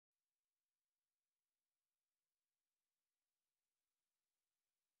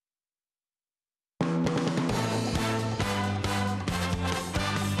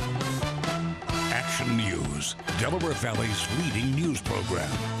Delaware Valley's leading news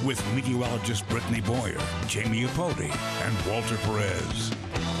program with meteorologist Brittany Boyer, Jamie Apodi, and Walter Perez.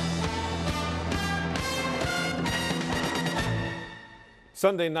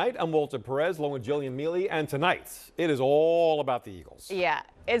 Sunday night, I'm Walter Perez, along with Jillian Mealy, and tonight, it is all about the Eagles. Yeah,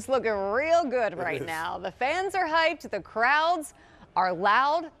 it's looking real good right now. The fans are hyped, the crowds are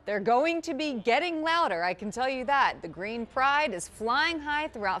loud. They're going to be getting louder, I can tell you that. The green pride is flying high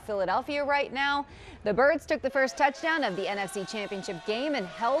throughout Philadelphia right now. The Birds took the first touchdown of the NFC Championship game and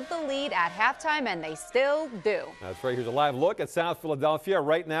held the lead at halftime, and they still do. That's right. Here's a live look at South Philadelphia.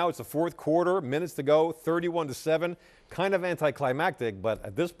 Right now, it's the fourth quarter, minutes to go, 31-7. Kind of anticlimactic, but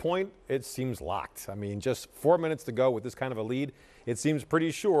at this point, it seems locked. I mean, just 4 minutes to go with this kind of a lead. It seems pretty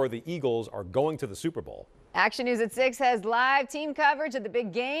sure the Eagles are going to the Super Bowl. Action News at 6 has live team coverage of the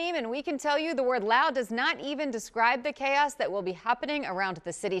big game, and we can tell you the word loud does not even describe the chaos that will be happening around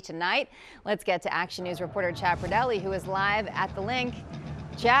the city tonight. Let's get to Action News reporter Chad Pradelli, who is live at the link.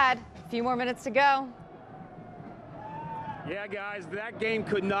 Chad, a few more minutes to go. Yeah, guys, that game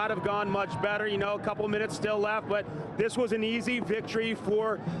could not have gone much better. You know, a couple minutes still left, but this was an easy victory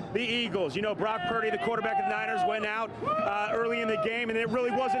for the Eagles. You know, Brock Purdy, the quarterback of the Niners, went out early in the game, and it really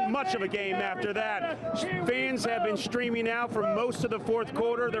wasn't much of a game after that. Fans have been streaming out for most of the fourth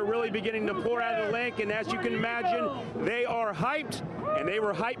quarter. They're really beginning to pour out of the link, and as you can imagine, they are hyped, and they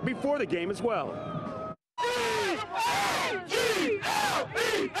were hyped before the game as well.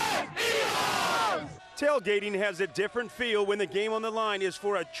 Tailgating has a different feel when the game on the line is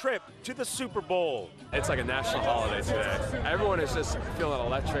for a trip to the Super Bowl. It's like a national holiday today. Everyone is just feeling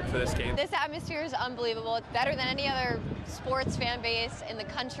electric for this game. This atmosphere is unbelievable. It's better than any other sports fan base in the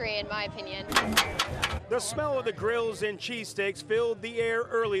country, in my opinion. The smell of the grills and cheesesteaks filled the air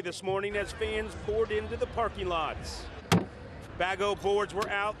early this morning as fans poured into the parking lots. Bago boards were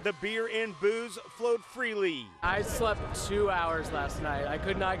out, the beer and booze flowed freely. I slept 2 hours last night. I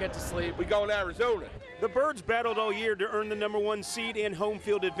could not get to sleep. We go to Arizona. The Birds battled all year to earn the #1 seed and home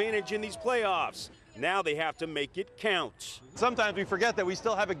field advantage in these playoffs. Now they have to make it count. Sometimes we forget that we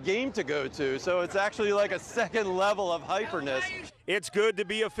still have a game to go to, so it's actually like a second level of hyperness. It's good to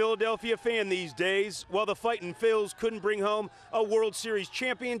be a Philadelphia fan these days. While the Fightin' Phils couldn't bring home a World Series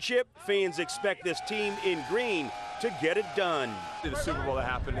championship, fans expect this team in green to get it done. The Super Bowl that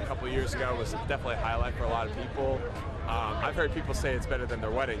happened a couple of years ago was definitely a highlight for a lot of people. I've heard people say it's better than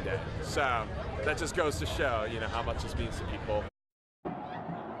their wedding day. So that just goes to show, you know, how much this means to people.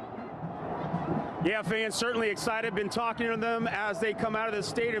 Yeah, fans certainly excited. Been talking to them as they come out of the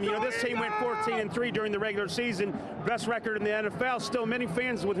stadium. You know, this team went 14-3 during the regular season, best record in the NFL. Still, many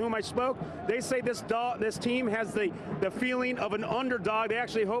fans with whom I spoke, they say this team has the feeling of an underdog. They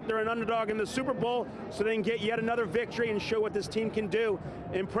actually hope they're an underdog in the Super Bowl so they can get yet another victory and show what this team can do.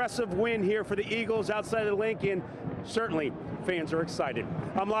 Impressive win here for the Eagles outside of the link, and certainly fans are excited.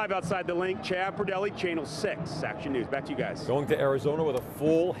 I'm live outside the link. Chad Pradelli, Channel 6, Action News. Back to you guys. Going to Arizona with a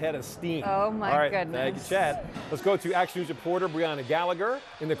full head of steam. Oh, my goodness. Thank you, Chad. Let's go to Action News reporter Brianna Gallagher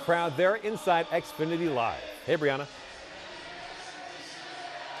in the crowd there inside Xfinity Live. Hey, Brianna.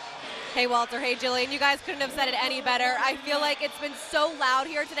 Hey, Walter. Hey, Jillian. You guys couldn't have said it any better. I feel like it's been so loud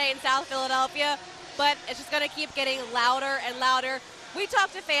here today in South Philadelphia, but it's just going to keep getting louder and louder. We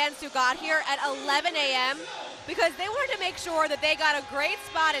talked to fans who got here at 11 a.m. because they wanted to make sure that they got a great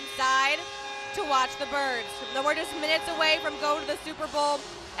spot inside to watch the Birds. Now we're just minutes away from going to the Super Bowl,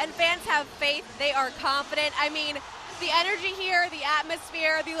 and fans have faith. They are confident. I mean, the energy here, the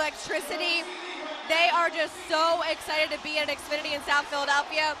atmosphere, the electricity, they are just so excited to be at Xfinity in South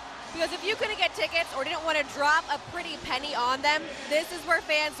Philadelphia, because if you couldn't get tickets or didn't want to drop a pretty penny on them, this is where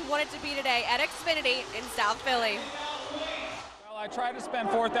fans wanted to be today, at Xfinity in South Philly. I tried to spend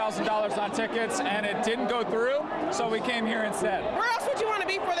 $4,000 on tickets, and it didn't go through, so we came here instead. Where else would you want to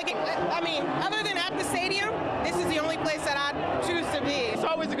be for the game? I mean, other than at the stadium, this is the only place that I'd choose to be. It's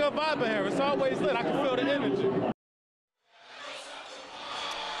always a good vibe in here. It's always lit. I can feel the energy.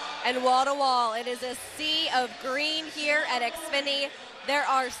 And wall to wall, it is a sea of green here at Xfinity. There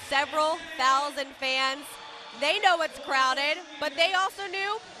are several thousand fans. They know it's crowded, but they also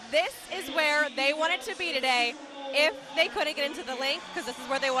knew this is where they wanted to be today if they couldn't get into the link, because this is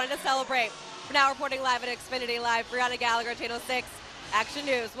where they wanted to celebrate. For now, reporting live at Xfinity Live, Brianna Gallagher, Channel 6, Action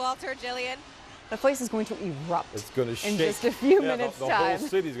News. Walter, Jillian. The place is going to erupt. It's going to shake. In just a few minutes' the time. whole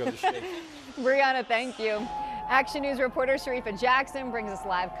city's going to shake. Brianna, thank you. Action News reporter Sharifa Jackson brings us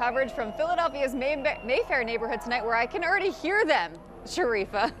live coverage from Philadelphia's Mayfair neighborhood tonight, where I can already hear them.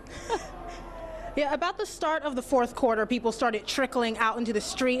 Sharifa. Yeah, about the start of the fourth quarter, people started trickling out into the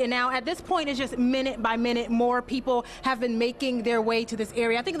street, and now at this point, it's just minute by minute, more people have been making their way to this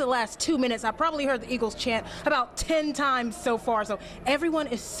area. I think in the last 2 minutes, I probably heard the Eagles chant about 10 times so far, so everyone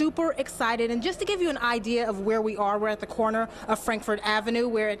is super excited. And just to give you an idea of where we are, we're at the corner of Frankfurt Avenue.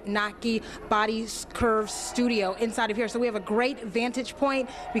 We're at Naki Body Curve Studio inside of here, so we have a great vantage point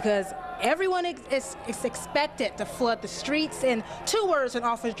because everyone is expected to flood the streets. And 2 words an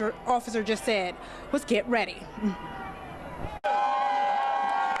officer just said was get ready.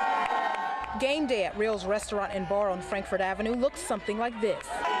 Game day at Reel's Restaurant and Bar on Frankfurt Avenue looks something like this.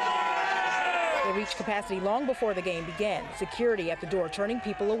 They reached capacity long before the game began. Security at the door turning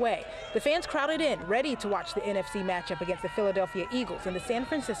people away. The fans crowded in, ready to watch the NFC matchup against the Philadelphia Eagles and the San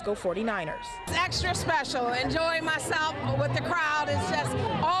Francisco 49ers. It's extra special. Enjoying myself with the crowd is just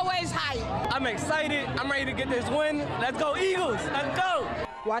always hype. I'm excited. I'm ready to get this win. Let's go Eagles. Let's go.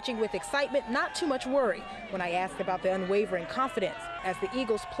 Watching with excitement, not too much worry. When I asked about the unwavering confidence, as the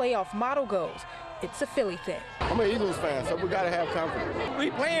Eagles' playoff motto goes, it's a Philly thing. I'm an Eagles fan, so we got to have confidence.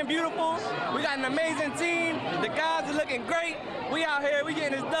 We playing beautiful. We got an amazing team. The guys are looking great. We out here. We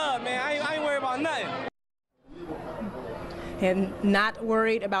getting this dub, man. I ain't worried about nothing. And not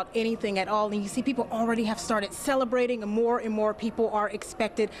worried about anything at all. And you see people already have started celebrating, and more people are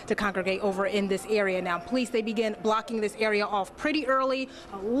expected to congregate over in this area. Now, police, they begin blocking this area off pretty early.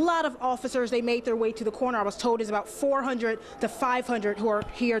 A lot of officers, they made their way to the corner. I was told it's about 400 to 500 who are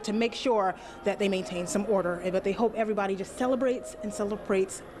here to make sure that they maintain some order. But they hope everybody just celebrates and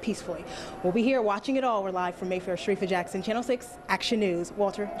celebrates peacefully. We'll be here watching it all. We're live from Mayfair, Sharifa Jackson, Channel 6 Action News.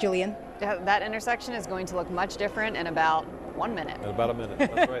 Walter, Jillian. That intersection is going to look much different in about 1 minute. In about a minute,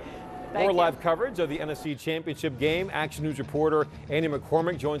 that's right. More live coverage of the NFC Championship game. Action News reporter Annie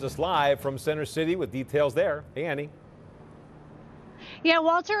McCormick joins us live from Center City with details there. Hey, Annie. Yeah,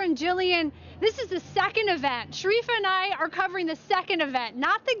 Walter and Jillian, this is the second event. Sharifa and I are covering the second event,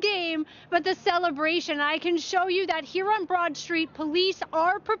 not the game, but the celebration. I can show you that here on Broad Street, police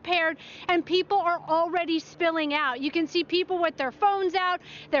are prepared and people are already spilling out. You can see people with their phones out,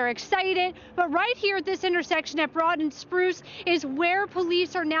 they're excited. But right here at this intersection at Broad and Spruce is where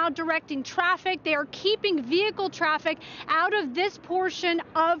police are now directing traffic. They are keeping vehicle traffic out of this portion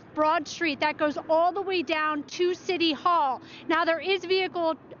of Broad Street that goes all the way down to City Hall. Now, there is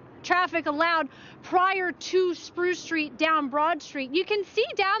vehicle traffic allowed prior to Spruce Street down Broad Street. You can see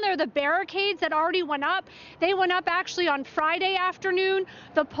down there the barricades that already went up. They went up actually on Friday afternoon.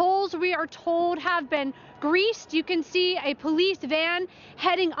 The poles, we are told, have been greased. You can see a police van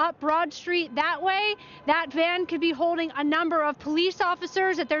heading up Broad Street that way. That van could be holding a number of police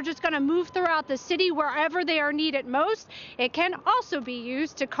officers that they're just going to move throughout the city wherever they are needed most. It can also be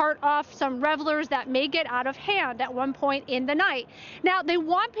used to cart off some revelers that may get out of hand at one point in the night. Now, they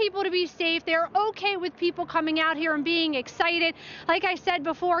want people to be safe. They're okay with people coming out here and being excited. Like I said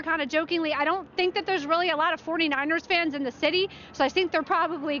before, kind of jokingly, I don't think that there's really a lot of 49ers fans in the city, so I think they're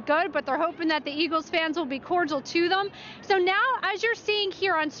probably good, but they're hoping that the Eagles fans will be cordial to them. So now, as you're seeing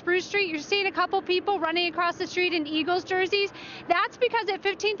here on Spruce Street, you're seeing a couple people running across the street in Eagles jerseys. That's because at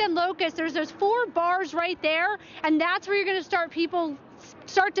 15th and Locust, there's those 4 bars right there, and that's where you're going to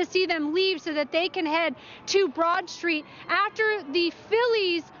start to see them leave so that they can head to Broad Street. After the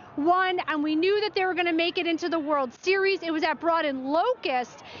Phillies won and we knew that they were going to make it into the World Series, it was at Broad and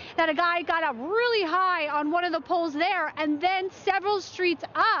Locust that a guy got up really high on one of the poles there, and then several streets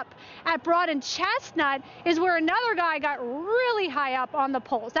up at Broad and Chestnut is where another guy got really high up on the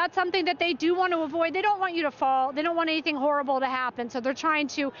poles. That's something that they do want to avoid. They don't want you to fall. They don't want anything horrible to happen, so they're trying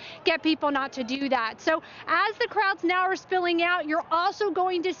to get people not to do that. So as the crowds now are spilling out, you're also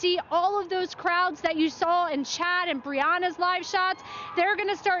going to see all of those crowds that you saw in Chad and Brianna's live shots. They're going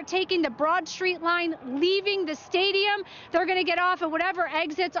to start taking the Broad Street line, leaving the stadium. They're going to get off at whatever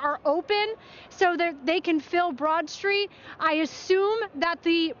exits are open so that they can fill Broad Street. I assume that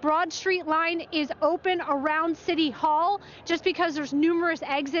the Broad Street line is open around City Hall just because there's numerous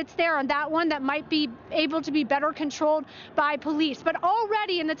exits there on that one that might be able to be better controlled by police. But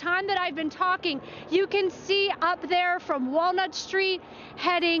already in the time that I've been talking, you can see up there from Walnut Street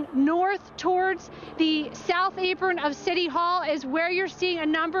heading north towards the south apron of City Hall is where you're seeing a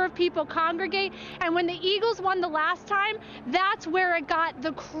number of people congregate. And when the Eagles won the last time, that's where it got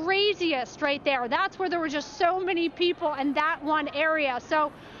the craziest right there. That's where there were just so many people in that one area. So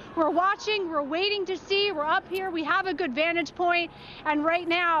we're watching, we're waiting to see, we're up here, we have a good vantage point, and right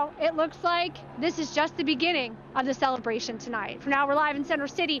now it looks like this is just the beginning of the celebration tonight. For now, we're live in Center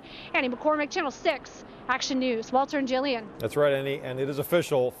City. Annie McCormick, Channel 6 Action News. Walter and Jillian. That's right, Annie, and it is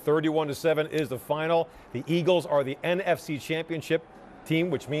official. 31-7 is the final. The Eagles are the NFC Championship team,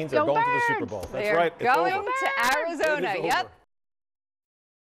 which means they're Go going to the Birds! Super Bowl. That's They're right. It's going over. to Arizona. It is Yep. over.